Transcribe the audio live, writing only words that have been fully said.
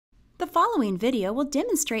following video will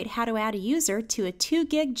demonstrate how to add a user to a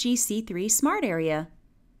 2GIG GC3 smart area.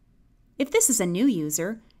 If this is a new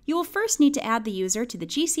user, you will first need to add the user to the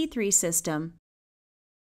GC3 system.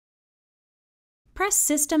 Press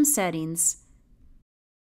System Settings.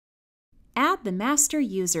 Add the master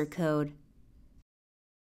user code.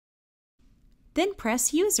 Then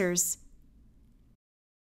press Users.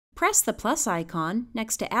 Press the plus icon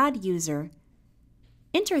next to Add User.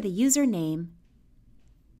 Enter the user name.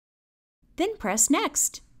 Then press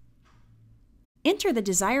Next. Enter the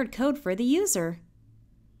desired code for the user.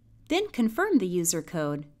 Then confirm the user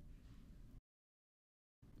code.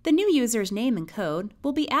 The new user's name and code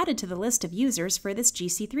will be added to the list of users for this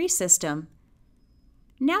GC3 system.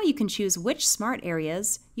 Now you can choose which smart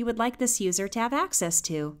areas you would like this user to have access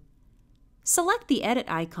to. Select the Edit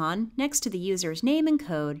icon next to the user's name and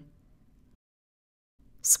code.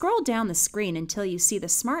 Scroll down the screen until you see the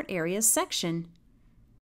Smart Areas section.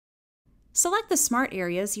 Select the smart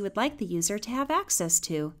areas you would like the user to have access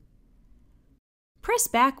to. Press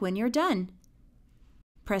back when you're done.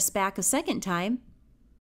 Press back a second time,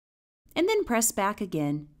 and then press back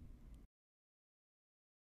again.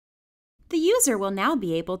 The user will now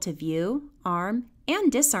be able to view, arm, and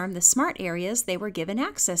disarm the smart areas they were given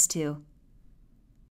access to.